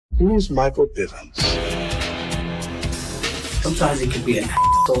Who's Michael Bivins? Sometimes he can be an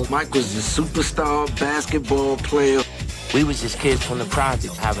asshole. Mike was a superstar basketball player. We was just kids from the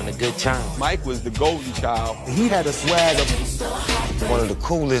project having a good time. Mike was the golden child. He had a swag of one of the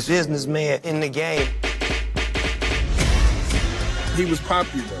coolest businessmen in the game. He was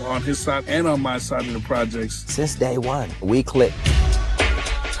popular on his side and on my side of the projects. Since day one, we clicked.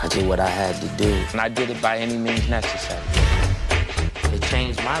 I did what I had to do, and I did it by any means necessary. It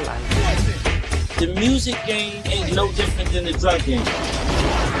changed my life. The music game ain't no different than the drug game.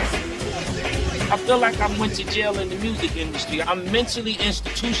 I feel like I went to jail in the music industry. I'm mentally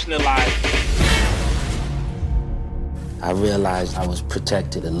institutionalized. I realized I was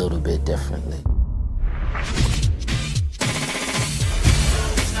protected a little bit differently.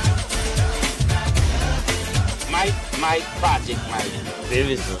 Mike, Project Mike.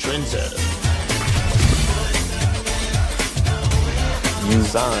 Bivins is a trendsetter. You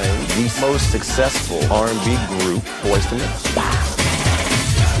signed the most successful R&B group, Boyz II Men.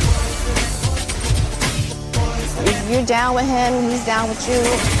 If you're down with him, he's down with you.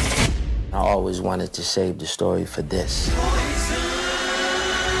 I always wanted to save the story for this.